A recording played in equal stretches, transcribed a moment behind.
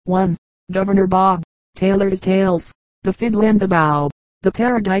1. Governor Bob Taylor's Tales. The Fiddle and the Bow. The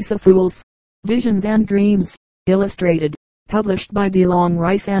Paradise of Fools. Visions and Dreams. Illustrated. Published by DeLong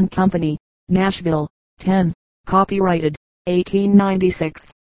Rice and Company, Nashville. 10. Copyrighted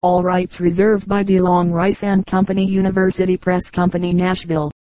 1896. All rights reserved by DeLong Rice and Company, University Press Company,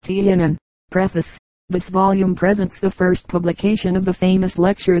 Nashville. TNN. Preface. This volume presents the first publication of the famous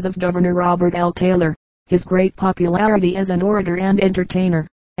lectures of Governor Robert L. Taylor. His great popularity as an orator and entertainer,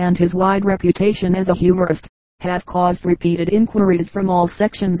 and his wide reputation as a humorist, have caused repeated inquiries from all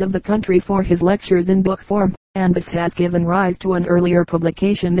sections of the country for his lectures in book form, and this has given rise to an earlier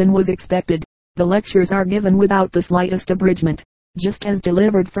publication than was expected. The lectures are given without the slightest abridgment, just as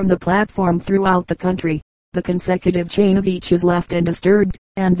delivered from the platform throughout the country. The consecutive chain of each is left undisturbed,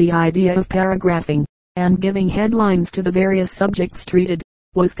 and the idea of paragraphing, and giving headlines to the various subjects treated,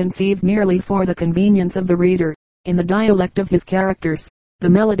 was conceived merely for the convenience of the reader, in the dialect of his characters, the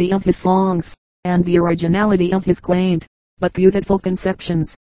melody of his songs, and the originality of his quaint, but beautiful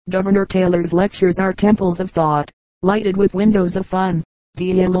conceptions. Governor Taylor's lectures are temples of thought, lighted with windows of fun.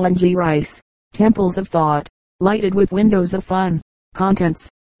 DeLong Rice. Temples of thought, lighted with windows of fun. Contents.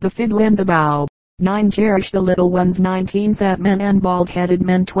 The Fiddle and the Bow. 9. Cherish the Little Ones. 19. Fat Men and Bald-Headed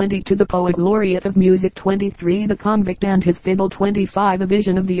Men. 22. The Poet Laureate of Music. 23. The Convict and His Fiddle. 25. A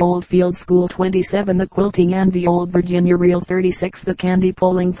Vision of the Old Field School. 27. The Quilting and the Old Virginia Reel. 36. The Candy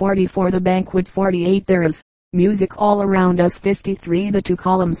Pulling. 44. The Banquet. 48. There is music all around us. 53. The Two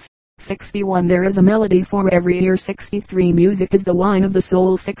Columns. 61. There is a melody for every ear. 63. Music is the wine of the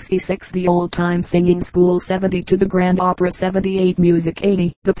soul. 66. The Old Time Singing School. 72. The Grand Opera. 78. Music.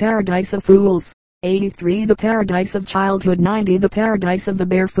 80. The Paradise of Fools. 83. The Paradise of Childhood. 90. The Paradise of the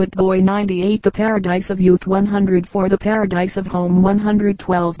Barefoot Boy. 98. The Paradise of Youth. 104. The Paradise of Home.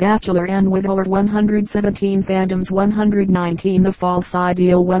 112. Bachelor and Widower. 117. Phantoms. 119. The False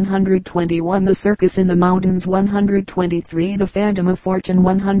Ideal. 121. The Circus in the Mountains. 123. The Phantom of Fortune.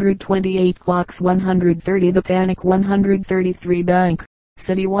 128. Clocks. 130. The Panic. 133. Bank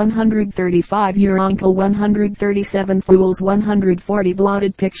City. 135. Your Uncle. 137. Fools. 140.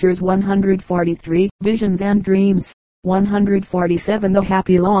 Blotted Pictures. 143. Visions and Dreams. 147. The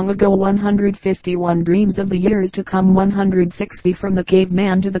Happy Long Ago. 151. Dreams of the Years to Come. 160. From the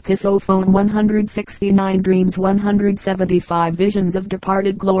Caveman to the Kissophone. 169. Dreams. 175. Visions of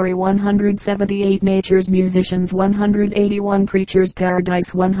Departed Glory. 178. Nature's Musicians. 181. Preacher's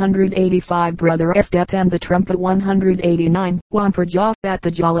Paradise. 185. Brother Estep and the Trumpet. 189. Wampurja at the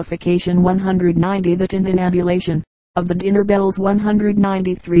Jollification. 190. The Tintinabulation of the Dinner Bells.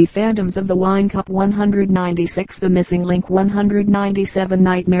 193. Phantoms of the Wine Cup. 196. The Missing Link. 197.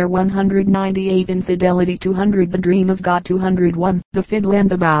 Nightmare. 198. Infidelity. 200. The Dream of God. 201. The Fiddle and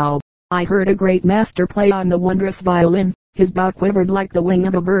the Bow. I heard a great master play on the wondrous violin. His bow quivered like the wing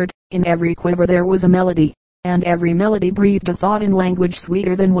of a bird. In every quiver there was a melody, and every melody breathed a thought in language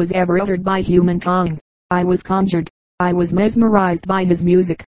sweeter than was ever uttered by human tongue. I was conjured. I was mesmerized by his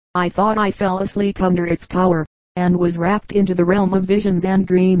music. I thought I fell asleep under its power, and was wrapped into the realm of visions and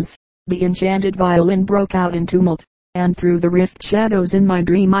dreams. The enchanted violin broke out in tumult, and through the rift shadows in my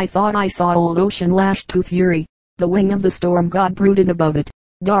dream I thought I saw old ocean lashed to fury. The wing of the storm god brooded above it,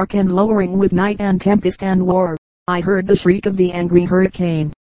 dark and lowering with night and tempest and war. I heard the shriek of the angry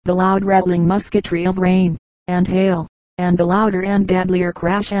hurricane, the loud rattling musketry of rain and hail, and the louder and deadlier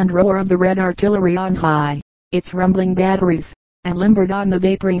crash and roar of the red artillery on high, its rumbling batteries, and limbered on the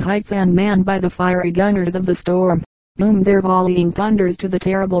vaporing heights and manned by the fiery gunners of the storm, boomed their volleying thunders to the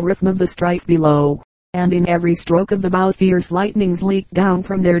terrible rhythm of the strife below, and in every stroke of the bow fierce lightnings leaked down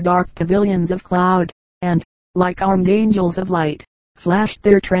from their dark pavilions of cloud, and, like armed angels of light, flashed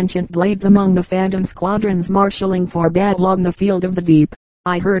their trenchant blades among the phantom squadrons marshalling for battle on the field of the deep.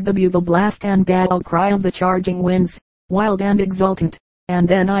 I heard the bugle blast and battle cry of the charging winds, wild and exultant, and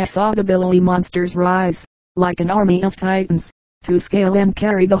then I saw the billowy monsters rise, like an army of titans, to scale and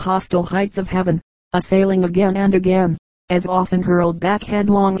carry the hostile heights of heaven, assailing again and again, as often hurled back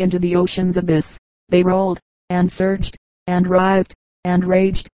headlong into the ocean's abyss. They rolled, and surged, and writhed, and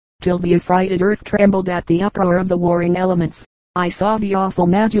raged, till the affrighted earth trembled at the uproar of the warring elements. I saw the awful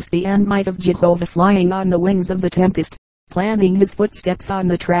majesty and might of Jehovah flying on the wings of the tempest, planting his footsteps on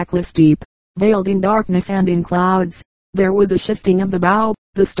the trackless deep, veiled in darkness and in clouds. There was a shifting of the bow,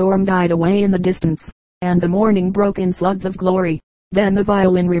 the storm died away in the distance, and the morning broke in floods of glory. Then the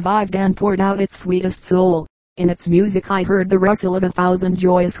violin revived and poured out its sweetest soul. In its music I heard the rustle of 1,000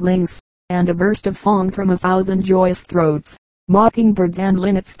 joyous wings, and a burst of song from 1,000 joyous throats. Mockingbirds and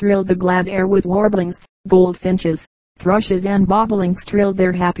linnets thrilled the glad air with warblings, goldfinches, thrushes and bobolinks trilled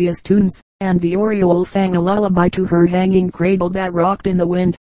their happiest tunes, and the oriole sang a lullaby to her hanging cradle that rocked in the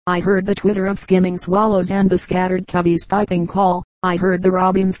wind. I heard the twitter of skimming swallows and the scattered coveys' piping call. I heard the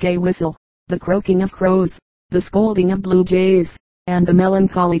robin's gay whistle, the croaking of crows, the scolding of blue jays, and the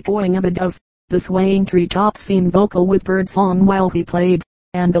melancholy cooing of a dove. The swaying tree tops seemed vocal with bird song while he played,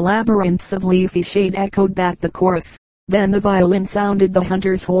 and the labyrinths of leafy shade echoed back the chorus. Then the violin sounded the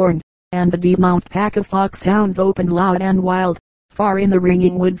hunter's horn, and the deep-mouthed pack of foxhounds opened loud and wild, far in the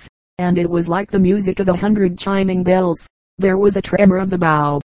ringing woods, and it was like the music of 100 chiming bells. There was a tremor of the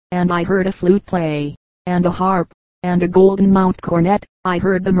bough, and I heard a flute play, and a harp, and a golden-mouthed cornet. I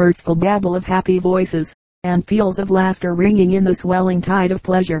heard the mirthful babble of happy voices, and peals of laughter ringing in the swelling tide of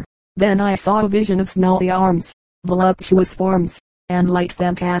pleasure. Then I saw a vision of snowy arms, voluptuous forms, and light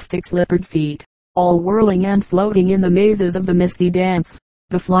fantastic slippered feet, all whirling and floating in the mazes of the misty dance.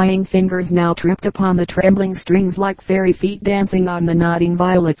 The flying fingers now tripped upon the trembling strings like fairy feet dancing on the nodding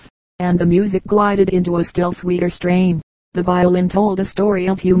violets, and the music glided into a still sweeter strain. The violin told a story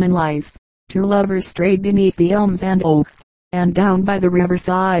of human life. Two lovers strayed beneath the elms and oaks, and down by the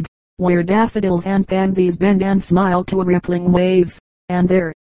riverside, where daffodils and pansies bend and smile to rippling waves, and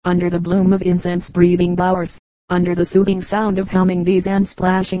there, under the bloom of incense-breathing bowers, under the soothing sound of humming bees and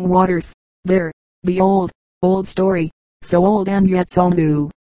splashing waters, there, the old story, so old and yet so new,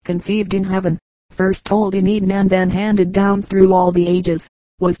 conceived in heaven, first told in Eden and then handed down through all the ages,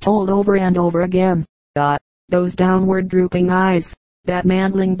 was told over and over again. Those downward drooping eyes, that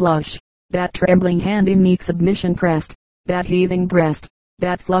mantling blush, that trembling hand in meek submission pressed, that heaving breast,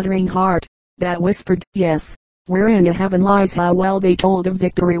 that fluttering heart, that whispered yes, wherein a heaven lies, how well they told of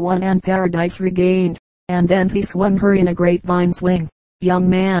victory won and paradise regained. And then he swung her in a grapevine swing. Young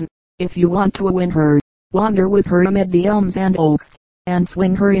man, if you want to win her, wander with her amid the elms and oaks, and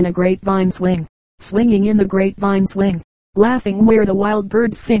swing her in a grapevine swing, swinging in the grapevine swing, laughing where the wild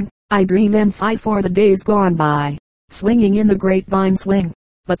birds sing. I dream and sigh for the days gone by, swinging in the grapevine swing.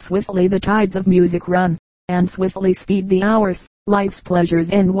 But swiftly the tides of music run, and swiftly speed the hours. Life's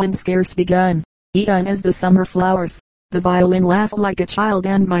pleasures end when scarce begun, eaten as the summer flowers. The violin laughed like a child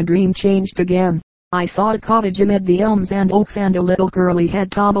and my dream changed again. I saw a cottage amid the elms and oaks and a little curly head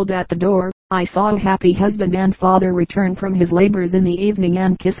toddled at the door. I saw a happy husband and father return from his labors in the evening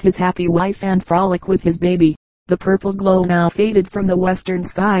and kiss his happy wife and frolic with his baby. The purple glow now faded from the western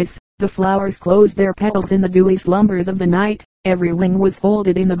skies. The flowers closed their petals in the dewy slumbers of the night. Every wing was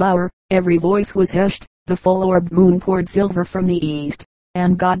folded in the bower. Every voice was hushed. The full-orbed moon poured silver from the east,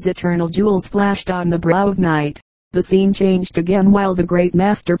 and God's eternal jewels flashed on the brow of night. The scene changed again while the great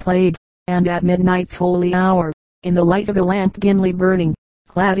master played, and at midnight's holy hour, in the light of a lamp dimly burning,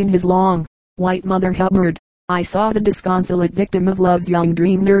 clad in his long, white Mother Hubbard, I saw the disconsolate victim of love's young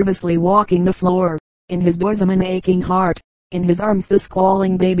dream nervously walking the floor. In his bosom an aching heart, in his arms the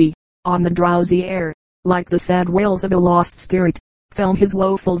squalling baby. On the drowsy air, like the sad wails of a lost spirit, fell his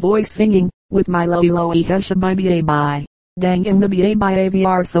woeful voice singing, with my lowy hushabye bye. Dang in the ba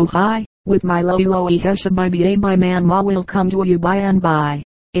avr so high, with my lowy hushabye by man ma will come to you by and by.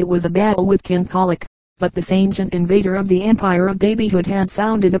 It was a battle with King Colic, but this ancient invader of the empire of babyhood had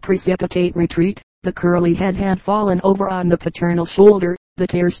sounded a precipitate retreat. The curly head had fallen over on the paternal shoulder. The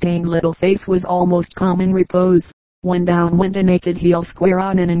tear-stained little face was almost calm in repose, when down went a naked heel square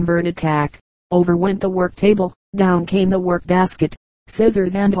on an inverted tack. Over went the work table, down came the work basket,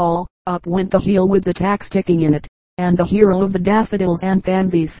 scissors and all. Up went the heel with the tack sticking in it, and the hero of the daffodils and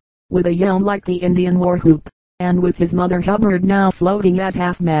pansies, with a yell like the Indian war whoop, and with his Mother Hubbard now floating at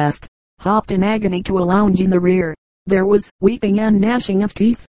half-mast, hopped in agony to a lounge in the rear. There was weeping and gnashing of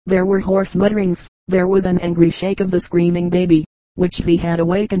teeth, there were hoarse mutterings, there was an angry shake of the screaming baby, which he had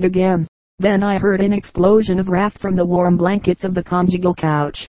awakened again. Then I heard an explosion of wrath from the warm blankets of the conjugal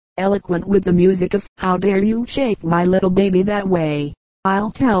couch, eloquent with the music of, "How dare you shake my little baby that way?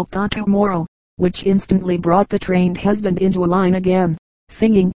 I'll tell Pa tomorrow," which instantly brought the trained husband into a line again,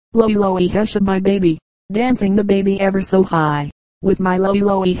 singing, "Lowy hush my baby," dancing the baby ever so high, with my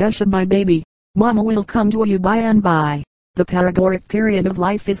lowy hush my baby. Mama will come to you by and by. The paregoric period of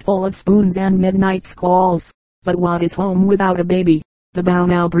life is full of spoons and midnight squalls, but what is home without a baby? The bow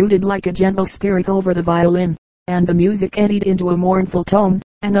now brooded like a gentle spirit over the violin, and the music eddied into a mournful tone.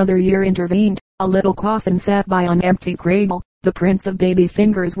 Another year intervened. A little coffin sat by an empty cradle. The prints of baby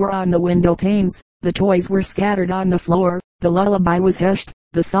fingers were on the window panes. The toys were scattered on the floor. The lullaby was hushed.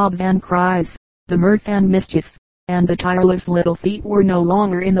 The sobs and cries, the mirth and mischief, and the tireless little feet were no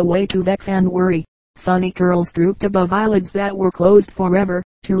longer in the way to vex and worry. Sunny curls drooped above eyelids that were closed forever.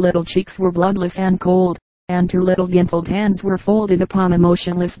 Two little cheeks were bloodless and cold, and two little dimpled hands were folded upon a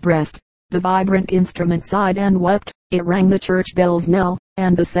motionless breast. The vibrant instrument sighed and wept. It rang the church bell's knell,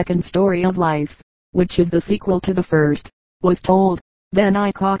 and the second story of life, which is the sequel to the first, was told. Then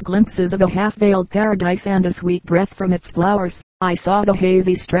I caught glimpses of a half-veiled paradise and a sweet breath from its flowers. I saw the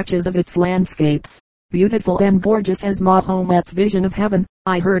hazy stretches of its landscapes, beautiful and gorgeous as Mahomet's vision of heaven.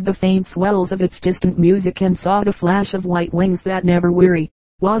 I heard the faint swells of its distant music and saw the flash of white wings that never weary,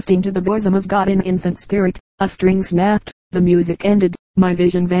 wafting to the bosom of God in infant spirit. A string snapped, the music ended, my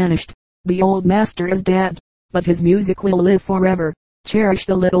vision vanished. The old master is dead, but his music will live forever. Cherish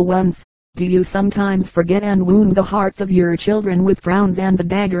the little ones. Do you sometimes forget and wound the hearts of your children with frowns and the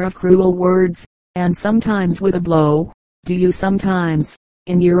dagger of cruel words, and sometimes with a blow? Do you sometimes,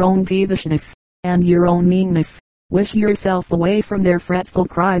 in your own peevishness, and your own meanness, wish yourself away from their fretful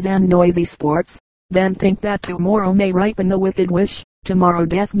cries and noisy sports? Then think that tomorrow may ripen the wicked wish. Tomorrow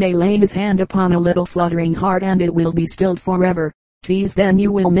death may lay his hand upon a little fluttering heart and it will be stilled forever. Tease, then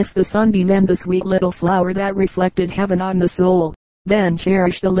you will miss the sunbeam and the sweet little flower that reflected heaven on the soul. Then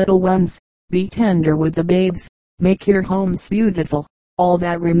cherish the little ones. Be tender with the babes. Make your homes beautiful. All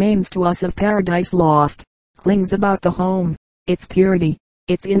that remains to us of paradise lost clings about the home. Its purity,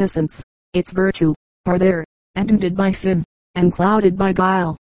 its innocence, its virtue, are there, tainted by sin, and clouded by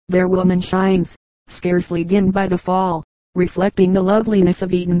guile. Their woman shines, scarcely dimmed by the fall, reflecting the loveliness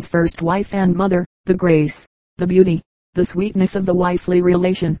of Eden's first wife and mother, the grace, the beauty, the sweetness of the wifely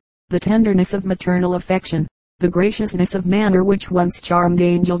relation, the tenderness of maternal affection, the graciousness of manner which once charmed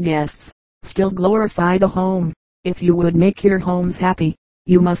angel guests, still glorify the home. If you would make your homes happy,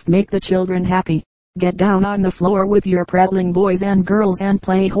 you must make the children happy. Get down on the floor with your prattling boys and girls and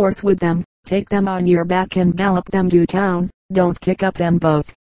play horse with them. Take them on your back and gallop them to town. Don't kick up them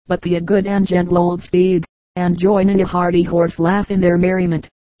both, but be a good and gentle old steed, and join in a hearty horse laugh in their merriment.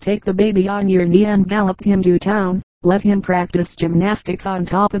 Take the baby on your knee and gallop him to town. Let him practice gymnastics on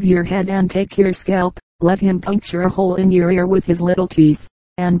top of your head and take your scalp. Let him puncture a hole in your ear with his little teeth,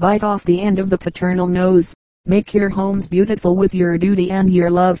 and bite off the end of the paternal nose. Make your homes beautiful with your duty and your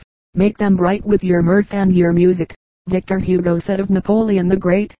love. Make them bright with your mirth and your music. Victor Hugo said of Napoleon the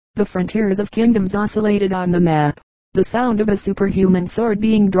Great, the frontiers of kingdoms oscillated on the map. The sound of a superhuman sword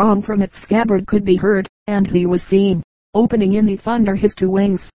being drawn from its scabbard could be heard, and he was seen, opening in the thunder his two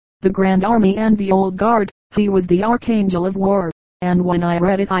wings, the Grand Army and the Old Guard. He was the Archangel of War, and when I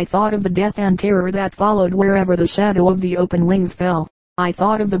read it I thought of the death and terror that followed wherever the shadow of the open wings fell. I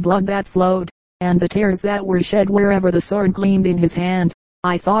thought of the blood that flowed, and the tears that were shed wherever the sword gleamed in his hand.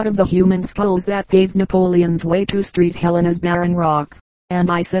 I thought of the human skulls that paved Napoleon's way to Street Helena's barren rock,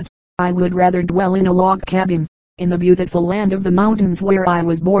 and I said, I would rather dwell in a log cabin, in the beautiful land of the mountains where I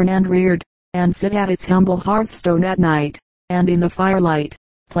was born and reared, and sit at its humble hearthstone at night, and in the firelight,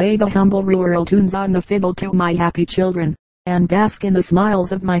 play the humble rural tunes on the fiddle to my happy children, and bask in the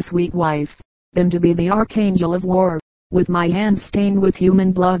smiles of my sweet wife, than to be the Archangel of War, with my hands stained with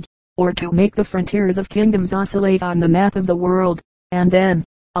human blood, or to make the frontiers of kingdoms oscillate on the map of the world, and then,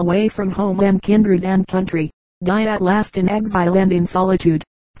 away from home and kindred and country, die at last in exile and in solitude.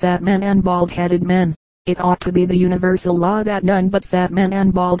 Fat men and bald-headed men. It ought to be the universal law that none but fat men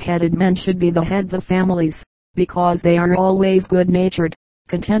and bald-headed men should be the heads of families, because they are always good-natured,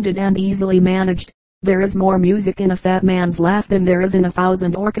 contented and easily managed. There is more music in a fat man's laugh than there is in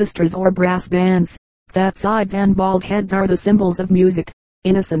 1,000 orchestras or brass bands. Fat sides and bald heads are the symbols of music,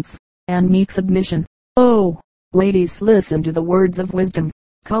 innocence, and meek submission. Oh, ladies, listen to the words of wisdom.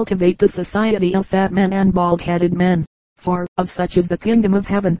 Cultivate the society of fat men and bald-headed men, for of such is the kingdom of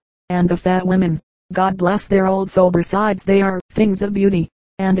heaven. And the fat women, God bless their old sober sides, they are things of beauty,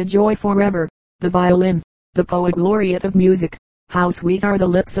 and a joy forever. The violin, the poet laureate of music. How sweet are the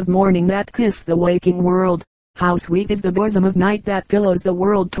lips of morning that kiss the waking world. How sweet is the bosom of night that pillows the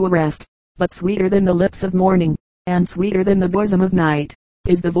world to rest. But sweeter than the lips of morning, and sweeter than the bosom of night,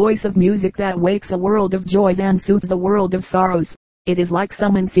 is the voice of music that wakes a world of joys and soothes a world of sorrows. It is like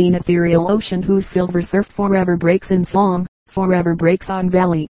some unseen ethereal ocean whose silver surf forever breaks in song, forever breaks on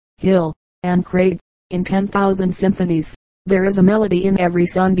valley, hill, and crag, in 10,000 symphonies. There is a melody in every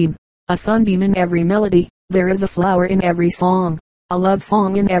sunbeam, a sunbeam in every melody. There is a flower in every song, a love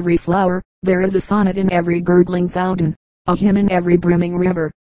song in every flower. There is a sonnet in every gurgling fountain, a hymn in every brimming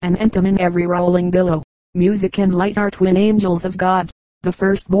river, an anthem in every rolling billow. Music and light are twin angels of God, the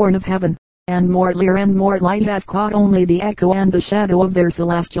firstborn of heaven, and more lyre and more light have caught only the echo and the shadow of their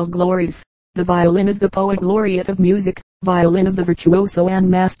celestial glories. The violin is the poet laureate of music, violin of the virtuoso and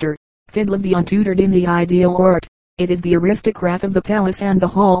master, fiddle of the untutored in the ideal art. It is the aristocrat of the palace and the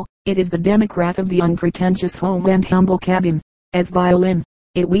hall. It is the democrat of the unpretentious home and humble cabin. As violin,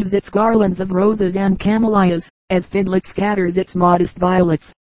 it weaves its garlands of roses and camellias. As fiddle it scatters its modest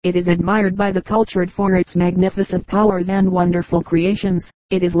violets. It is admired by the cultured for its magnificent powers and wonderful creations.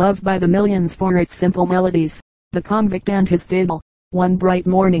 It is loved by the millions for its simple melodies. The convict and his fiddle, One bright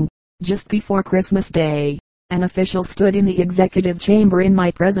morning, just before Christmas Day, an official stood in the executive chamber in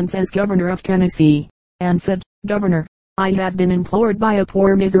my presence as governor of Tennessee, and said, "Governor, I have been implored by a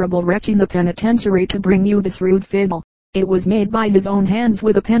poor miserable wretch in the penitentiary to bring you this rude fiddle. It was made by his own hands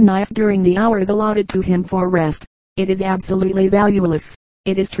with a penknife during the hours allotted to him for rest. It is absolutely valueless,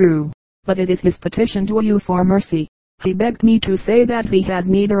 it is true, but it is his petition to you for mercy. He begged me to say that he has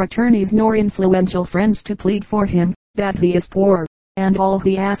neither attorneys nor influential friends to plead for him, that he is poor, and all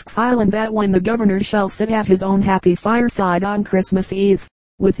he asks island that when the governor shall sit at his own happy fireside on Christmas Eve,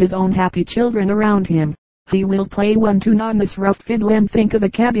 with his own happy children around him, he will play one tune on this rough fiddle and think of a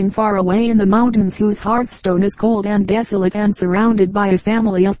cabin far away in the mountains whose hearthstone is cold and desolate and surrounded by a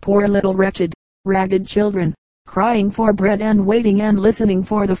family of poor little wretched, ragged children, crying for bread and waiting and listening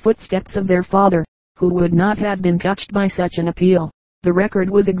for the footsteps of their father, who would not have been touched by such an appeal." The record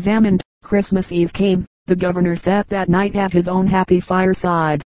was examined. Christmas Eve came. The governor sat that night at his own happy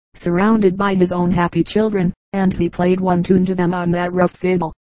fireside, surrounded by his own happy children, and he played one tune to them on that rough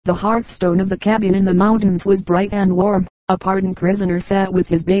fiddle. The hearthstone of the cabin in the mountains was bright and warm. A pardoned prisoner sat with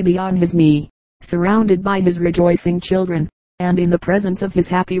his baby on his knee, surrounded by his rejoicing children, and in the presence of his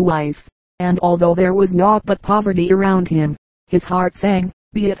happy wife. And although there was naught but poverty around him, his heart sang,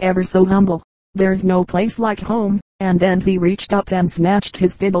 be it ever so humble, there's no place like home. And then he reached up and snatched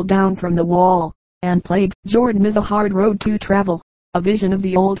his fiddle down from the wall, and played Jordan is a hard road to travel, a vision of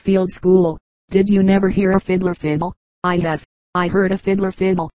the old field school. Did you never hear a fiddler fiddle? I have. I heard a fiddler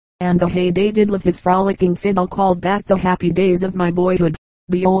fiddle, and the heyday diddle of his frolicking fiddle called back the happy days of my boyhood.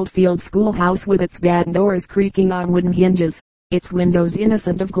 The old field schoolhouse with its bad doors creaking on wooden hinges, its windows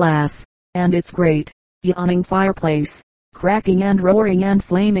innocent of glass, and its great, yawning fireplace, cracking and roaring and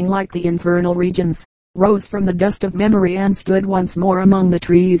flaming like the infernal regions, rose from the dust of memory and stood once more among the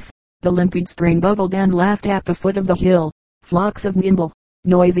trees. The limpid spring bubbled and laughed at the foot of the hill. Flocks of nimble,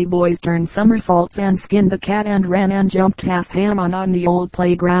 noisy boys turned somersaults and skinned the cat and ran and jumped half-ham on the old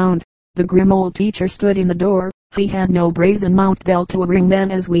playground. The grim old teacher stood in the door. He had no brazen mount bell to ring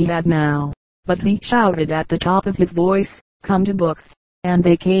then as we had now, but he shouted at the top of his voice, "Come to books!" And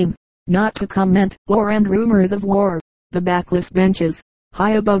they came. Not to comment war and rumors of war. The backless benches,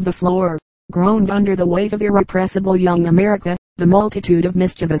 high above the floor, groaned under the weight of irrepressible young America. The multitude of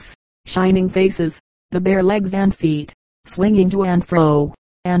mischievous, shining faces, the bare legs and feet, swinging to and fro,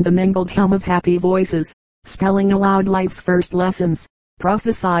 and the mingled hum of happy voices, spelling aloud life's first lessons,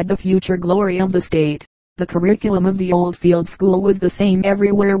 prophesied the future glory of the state. The curriculum of the old field school was the same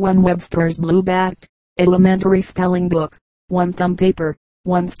everywhere: one Webster's blue-backed, elementary spelling book, one thumb paper,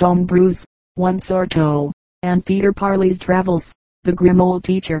 one stone bruise, one sore toe, and Peter Parley's travels. The grim old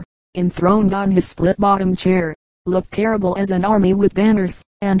teacher, enthroned on his split-bottom chair, looked terrible as an army with banners,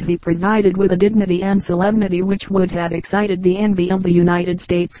 and he presided with a dignity and solemnity which would have excited the envy of the United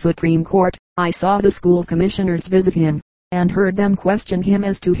States Supreme Court. I saw the school commissioners visit him, and heard them question him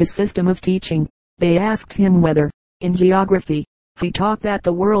as to his system of teaching. They asked him whether, in geography, he taught that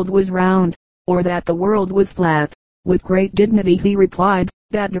the world was round, or that the world was flat. With great dignity he replied,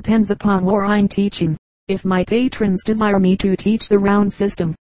 "That depends upon what I'm teaching. If my patrons desire me to teach the round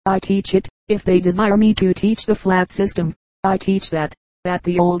system, I teach it. If they desire me to teach the flat system, I teach that." At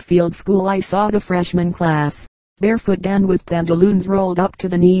the old field school I saw the freshman class, barefoot and with pantaloons rolled up to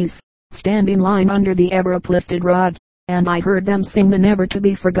the knees, stand in line under the ever uplifted rod, and I heard them sing the never to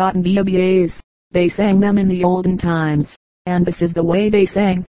be forgotten B.A.B.A.s. They sang them in the olden times, and this is the way they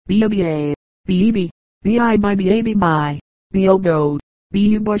sang: B.A.B.A. B.E.B. B.I. by B.A.B. by B.O. Go.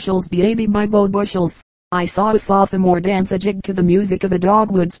 B.U. bushels B.A.B. by Bo bushels. I saw a sophomore dance a jig to the music of a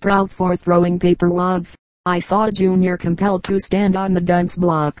dogwood sprout for throwing paper wads. I saw a junior compelled to stand on the dunce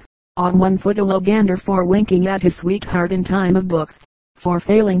block, on one foot, a low-gander for winking at his sweetheart in time of books, for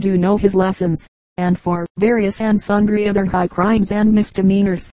failing to know his lessons, and for various and sundry other high crimes and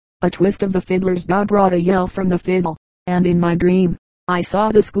misdemeanors. A twist of the fiddler's bow brought a yell from the fiddle, and in my dream, I saw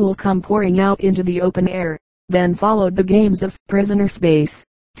the school come pouring out into the open air. Then followed the games of prisoner space,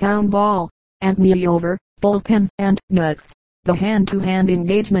 town ball, and knee over, bullpen, and nuts. The hand-to-hand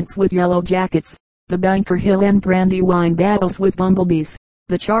engagements with yellow jackets, the Bunker Hill and Brandywine battles with bumblebees,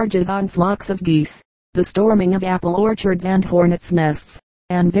 the charges on flocks of geese, the storming of apple orchards and hornets' nests,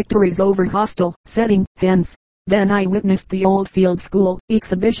 and victories over hostile setting hens. Then I witnessed the old field school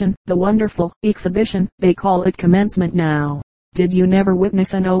exhibition, the wonderful exhibition. They call it commencement now. Did you never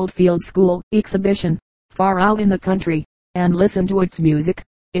witness an old field school exhibition, far out in the country, and listen to its music?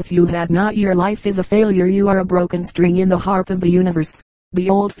 If you have not, your life is a failure. You are a broken string in the harp of the universe. The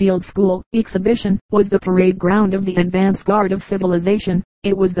Old Field School Exhibition was the parade ground of the advance guard of civilization.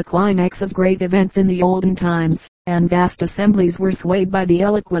 It was the climax of great events in the olden times, and vast assemblies were swayed by the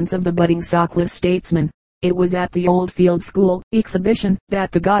eloquence of the budding sockless statesman. It was at the Old Field School Exhibition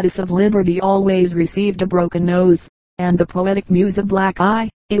that the goddess of liberty always received a broken nose, and the poetic muse a black eye.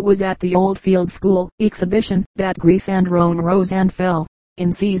 It was at the Old Field School Exhibition that Greece and Rome rose and fell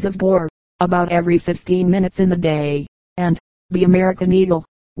in seas of gore, about every 15 minutes in the day, and the American eagle,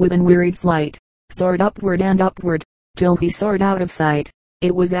 with unwearied flight, soared upward and upward, till he soared out of sight.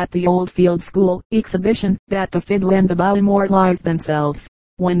 It was at the Old Field School Exhibition that the fiddle and the bow immortalized themselves.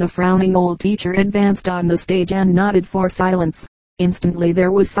 When the frowning old teacher advanced on the stage and nodded for silence, instantly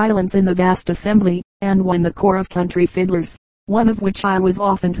there was silence in the vast assembly, and when the corps of country fiddlers, one of which I was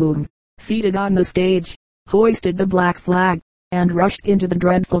often whom, seated on the stage, hoisted the black flag, and rushed into the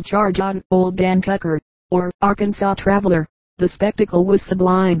dreadful charge on old Dan Tucker, or Arkansas Traveler, the spectacle was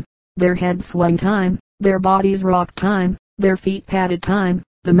sublime. Their heads swung time, their bodies rocked time, their feet patted time,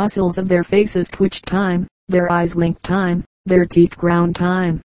 the muscles of their faces twitched time, their eyes winked time, their teeth ground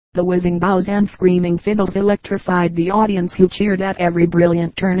time. The whizzing bows and screaming fiddles electrified the audience, who cheered at every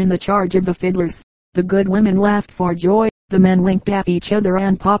brilliant turn in the charge of the fiddlers. The good women laughed for joy, the men winked at each other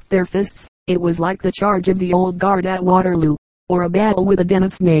and popped their fists. It was like the charge of the old guard at Waterloo, or a battle with a den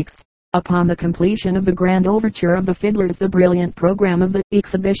of snakes. Upon the completion of the grand overture of the fiddlers, the brilliant program of the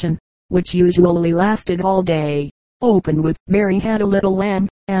exhibition, which usually lasted all day, opened with "Mary Had a Little Lamb,"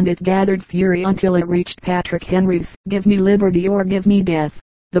 and it gathered fury until it reached Patrick Henry's "Give Me Liberty or Give Me Death."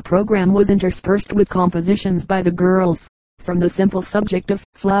 The program was interspersed with compositions by the girls, from the simple subject of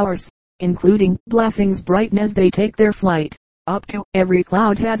flowers, including "Blessings brighten as they take their flight," up to "Every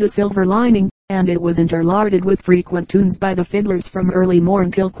cloud has a silver lining," and it was interlarded with frequent tunes by the fiddlers from early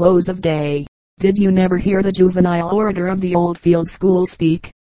morn till close of day. Did you never hear the juvenile orator of the Old Field School speak?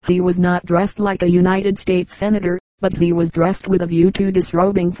 He was not dressed like a United States senator, but he was dressed with a view to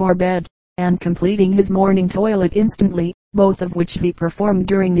disrobing for bed, and completing his morning toilet instantly, both of which he performed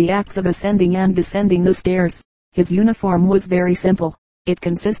during the acts of ascending and descending the stairs. His uniform was very simple. It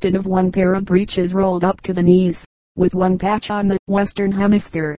consisted of one pair of breeches rolled up to the knees, with one patch on the western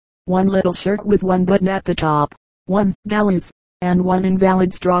hemisphere, one little shirt with one button at the top, one gallows, and one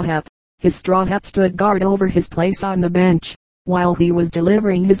invalid straw hat. His straw hat stood guard over his place on the bench, while he was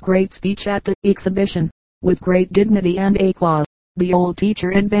delivering his great speech at the exhibition. With great dignity and éclat, the old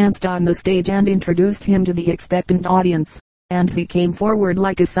teacher advanced on the stage and introduced him to the expectant audience, and he came forward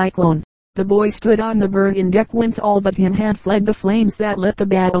like a cyclone. The boy stood on the Bergen deck whence all but him had fled. The flames that lit the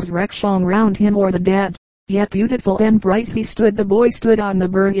battle's wreck shone round him o'er the dead. Yet beautiful and bright he stood. The boy stood on the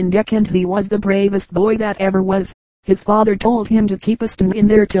Bergen deck, and he was the bravest boy that ever was. His father told him to keep a stand in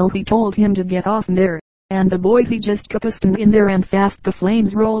there till he told him to get off there. And the boy he just kept a stand in there, and fast the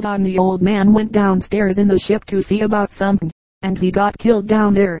flames rolled on. The old man went downstairs in the ship to see about something, and he got killed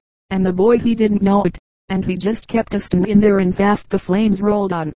down there. And the boy he didn't know it, and he just kept a stand in there, and fast the flames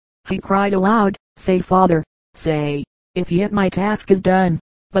rolled on. He cried aloud, "Say, father, say, if yet my task is done."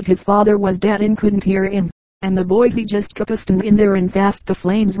 But his father was dead and couldn't hear him. And the boy he just kept a stand in there, and fast the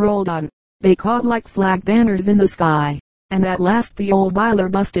flames rolled on. They caught like flag banners in the sky, and at last the old boiler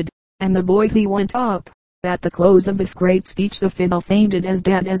busted, and the boy he went up. At the close of this great speech the fiddle fainted as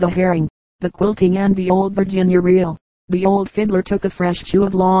dead as a herring. The quilting and the old Virginia reel. The old fiddler took a fresh chew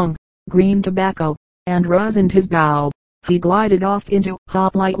of long, green tobacco, and rosined his bow. He glided off into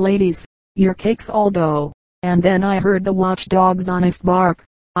 "Hoplite ladies, your cake's all dough." And then I heard the watchdog's honest bark.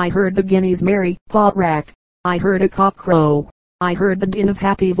 I heard the guinea's merry pot rack. I heard a cock crow. I heard the din of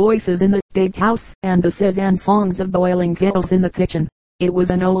happy voices in the big house, and the sizz and songs of boiling kettles in the kitchen. It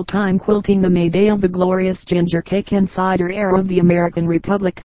was an old-time quilting, the May-Day of the glorious ginger cake and cider era of the American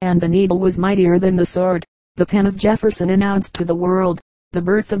Republic, and the needle was mightier than the sword. The pen of Jefferson announced to the world the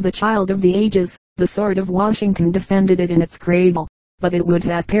birth of the child of the ages. The sword of Washington defended it in its cradle, but it would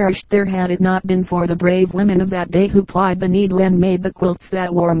have perished there had it not been for the brave women of that day who plied the needle and made the quilts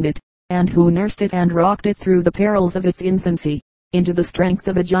that warmed it, and who nursed it and rocked it through the perils of its infancy, into the strength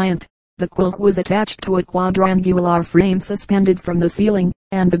of a giant. The quilt was attached to a quadrangular frame suspended from the ceiling,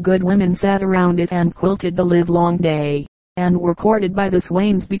 and the good women sat around it and quilted the livelong day, and were courted by the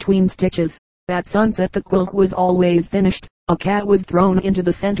swains between stitches. At sunset the quilt was always finished. A cat was thrown into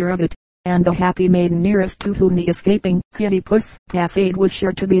the center of it, and the happy maiden nearest to whom the escaping kitty puss passed was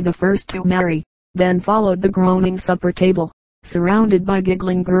sure to be the first to marry. Then followed the groaning supper table, surrounded by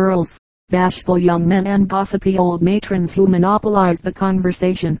giggling girls, bashful young men, and gossipy old matrons who monopolized the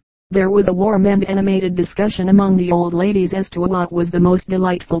conversation. There was a warm and animated discussion among the old ladies as to what was the most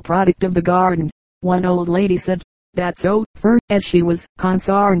delightful product of the garden. One old lady said, That so, fur as she was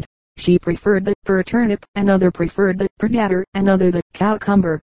concerned, she preferred the turnip, another preferred the potato, another the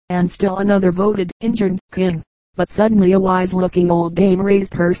cucumber, and still another voted injured king. But suddenly a wise-looking old dame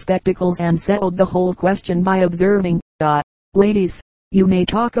raised her spectacles and settled the whole question by observing, ladies, you may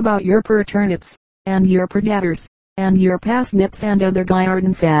talk about your turnips, and your potatoes, and your parsnips and other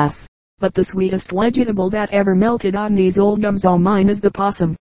garden sass, but the sweetest vegetable that ever melted on these old gums o' mine is the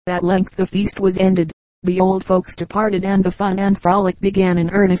possum." At length the feast was ended. The old folks departed and the fun and frolic began in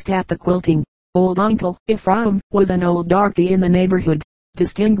earnest at the quilting. Old Uncle Ephraim was an old darky in the neighborhood,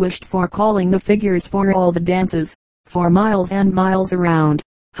 distinguished for calling the figures for all the dances, for miles and miles around.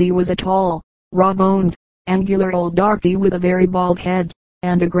 He was a tall, raw-boned, angular old darky with a very bald head,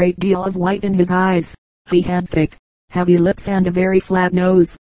 and a great deal of white in his eyes. He had thick, heavy lips and a very flat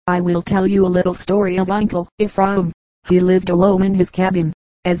nose. I will tell you a little story of Uncle Ephraim. He lived alone in his cabin,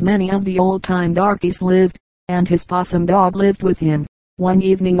 as many of the old-time darkies lived, and his possum dog lived with him. One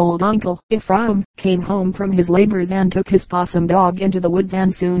evening old Uncle Ephraim came home from his labors and took his possum dog into the woods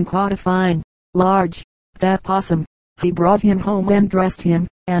and soon caught a fine, large, fat possum. He brought him home and dressed him,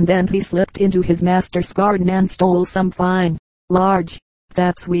 and then he slipped into his master's garden and stole some fine, large,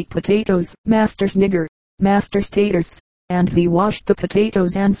 fat sweet potatoes, master's nigger, master's taters, and he washed the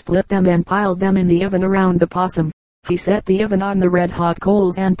potatoes and split them and piled them in the oven around the possum. He set the oven on the red-hot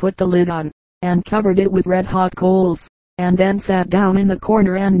coals and put the lid on, and covered it with red-hot coals, and then sat down in the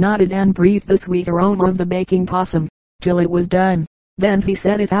corner and nodded and breathed the sweet aroma of the baking possum, till it was done. Then he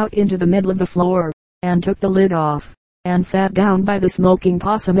set it out into the middle of the floor, and took the lid off, and sat down by the smoking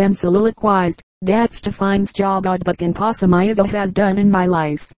possum and soliloquized, "Dat's de finest job odd buckin' possum I ever has done in my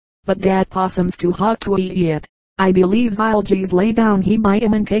life. But dat possum's too hot to eat yet. I believes I'll jes lay down he by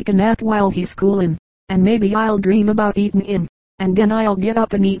 'im and take a nap while he's schoolin', and maybe I'll dream about eatin' 'im, and then I'll get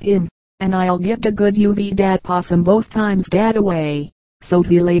up and eat 'im, and I'll get a good UV dat possum both times dat away." So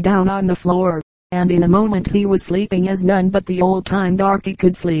he lay down on the floor, and in a moment he was sleeping as none but the old-time darky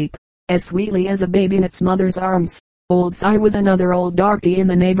could sleep, as sweetly as a babe in its mother's arms. Old Si was another old darky in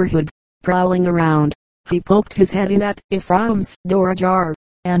the neighborhood, prowling around. He poked his head in at Ephraim's door ajar,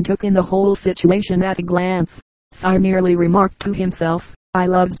 and took in the whole situation at a glance. Si merely remarked to himself, "I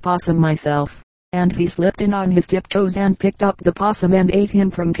loves possum myself," and he slipped in on his tiptoes and picked up the possum and ate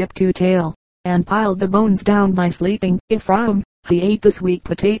him from tip to tail, and piled the bones down by sleeping Ephraim. He ate the sweet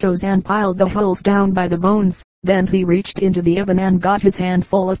potatoes and piled the hulls down by the bones. Then he reached into the oven and got his hand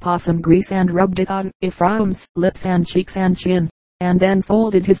full of possum grease and rubbed it on Ephraim's lips and cheeks and chin, and then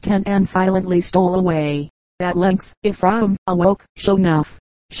folded his tent and silently stole away. At length Ephraim awoke. Sure enough,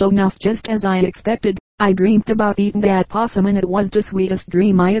 just as I expected, I dreamed about eating that possum and it was the sweetest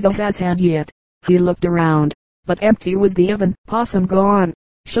dream I ever has had yet. He looked around, but empty was the oven. "Possum gone.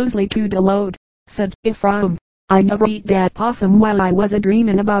 Shusly to de load," said Ephraim. "I never eat dat possum while I was a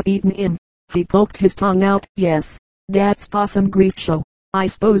dreamin' about eatin' 'im." He poked his tongue out. "Yes, dat's possum grease show. I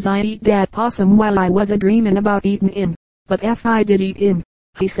s'pose I eat dat possum while I was a dreamin' about eatin' 'im. But ef I did eat 'im,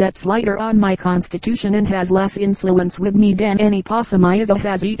 he sets lighter on my constitution and has less influence with me than any possum I ever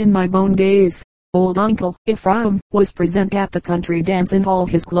has eat in my bone days." Old Uncle Ephraim was present at the country dance in all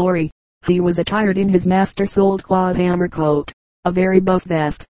his glory. He was attired in his master's old cloth hammer coat, a very buff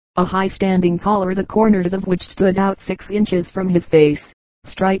vest, a high standing collar the corners of which stood out 6 inches from his face,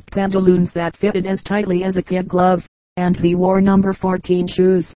 striped pantaloons that fitted as tightly as a kid glove, and he wore number 14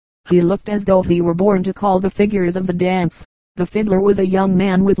 shoes. He looked as though he were born to call the figures of the dance. The fiddler was a young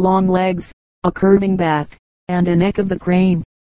man with long legs, a curving back, and a neck of the crane.